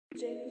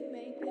Facts.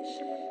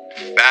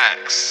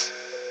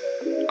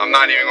 I'm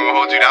not even gonna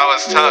hold you. That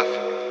was tough.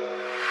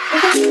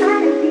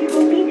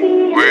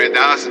 Weird.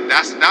 That's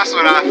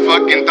what I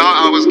fucking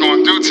thought I was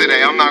gonna do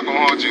today. I'm not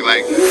gonna hold you.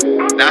 Like,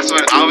 that's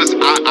what I was.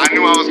 I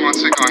knew I was gonna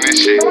stick on this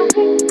shit.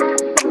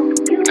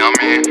 You know what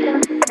I mean?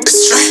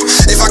 It's true.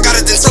 If I got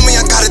it, then tell me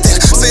I got it.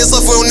 Then say it's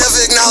love, we don't never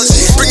acknowledge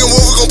it. Bring it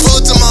when we gon' pull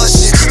it,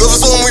 demolish it. Love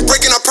is when we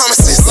breaking our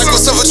promises. Like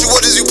what's up with you?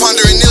 What is you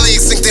pondering? Nearly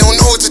extinct. They don't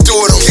know what to do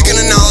with them.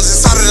 Kicking the knowledge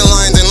inside of the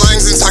lines and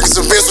lines and talking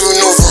some beers we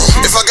maneuver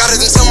them. If I got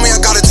it, then tell me I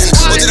got it. Then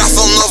or did I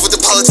fall in love with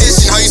the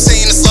politician? How you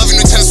saying it's love and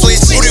you tend to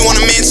switch? Who do you want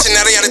a mansion?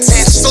 Now they out of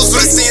attention. Souls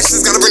for the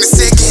sanctions, gotta bring the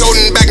sick.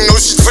 Holding back, no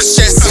shit for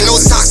chest. No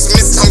socks,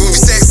 miss time we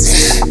be sexy.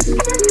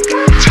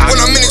 When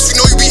I'm in it, you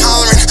know you be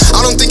hollering.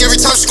 I don't think every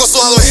time she gon'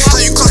 swallow it.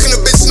 How you clocking a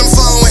bitch and I'm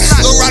following.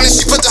 Low riding,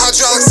 she put the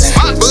hydraulics in.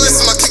 But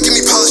listen, my kicking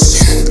me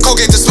polishing.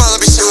 Colgate the smile, I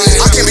be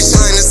shining. I can't be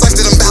shining, it's life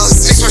that I'm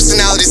balanced. Mixed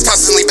personalities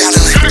constantly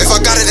battling. If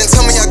I got it, then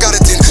tell me I got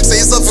it. Then say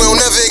it's love, we don't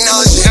never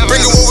acknowledge it.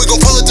 Bring it when we gon'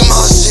 pull it,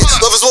 demolish it.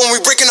 Love is when we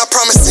breaking our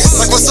promises.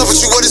 Like what's up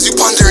with you? What is you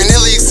pondering?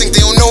 Nearly extinct,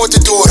 they don't know what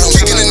to do with them.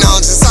 Kicking the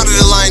knowledge inside of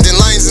the lines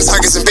and lions and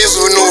tigers and bears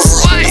we maneuver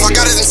them. If I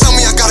got it, then tell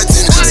me I got it.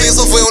 Then say it's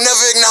love, we don't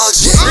never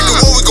acknowledge it. Bring it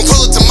when we gon'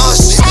 pull it,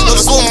 demolish it. Love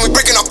is when we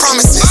breaking our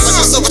promises.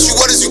 Like what's up with you?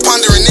 What is you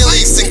pondering?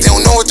 Nearly extinct, they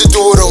don't know what to do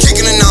with them.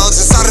 Kicking the knowledge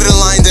inside of the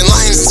lines and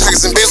lions and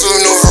tigers and bears we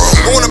maneuver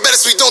them. But when I bet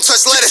us, we don't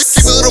touch lettuce.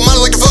 Keep a little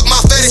money like the fuck my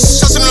fetish.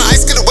 Touching on the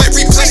ice, get a wet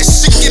replenish.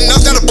 She can get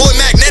enough, now the boy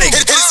magnetic.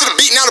 Hit it to the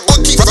beat, now the boy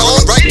keep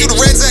rolling. Right through the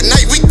reds at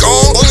night, we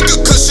gone. Only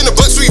good cushion, a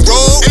bunch we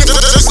roll. And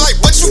just like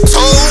what you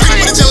told.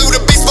 With a jelly with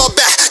a baseball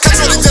bat. Catch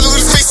all the jelly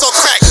with his face all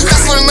cracked.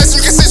 That's one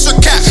lesson you can sense your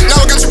cap.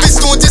 Now I got your bitch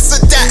doing this or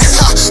that.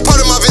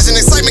 Part of my vision,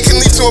 excitement can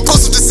lead to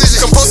impulsive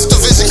decision. Compulsive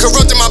division,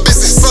 corrupting my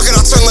business. Fuck it,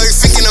 I'll turn like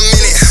think in a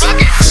minute.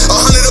 100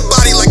 a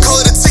body, like call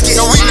it a ticket.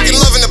 Now we making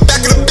love in the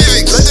back of the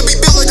Bivic. Let it be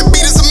built like a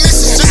beat is a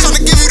mission. Just trying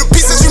to give you the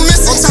pieces you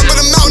missing. On top of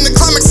the mountain, the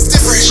climax is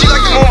different. She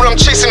like the moment I'm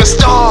chasing a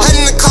star. Head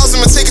in the clouds,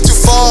 I'ma take it too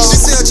far. She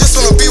said I just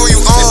wanna be where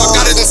you are. If I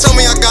got it, then tell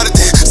me I got it.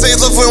 Then say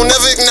it's love, we don't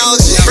never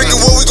acknowledge it. Break it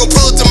when we gon'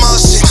 pull it,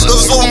 demolish it.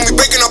 Love is when we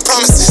breaking our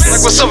promises.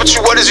 Like what's up with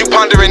you? What is you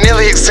pondering?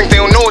 Nearly extinct, they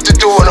don't know what to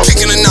do with them.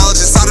 Kicking the knowledge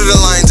inside of the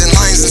lines and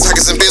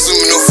tigers and bears we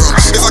maneuver them.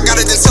 If I got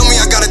it, then tell me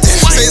I got it.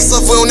 Then say it's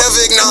love, we don't never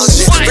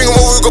acknowledge it. Bring it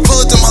when we gon' pull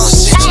it,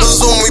 demolish it. Love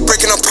is when we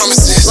breaking our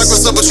promises. Like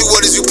what's up with you?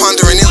 What is you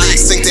pondering? Nearly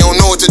extinct, they don't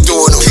know what to do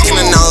with them. Kicking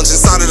the knowledge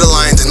inside of the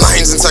lines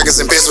and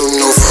tigers and bears we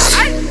maneuver.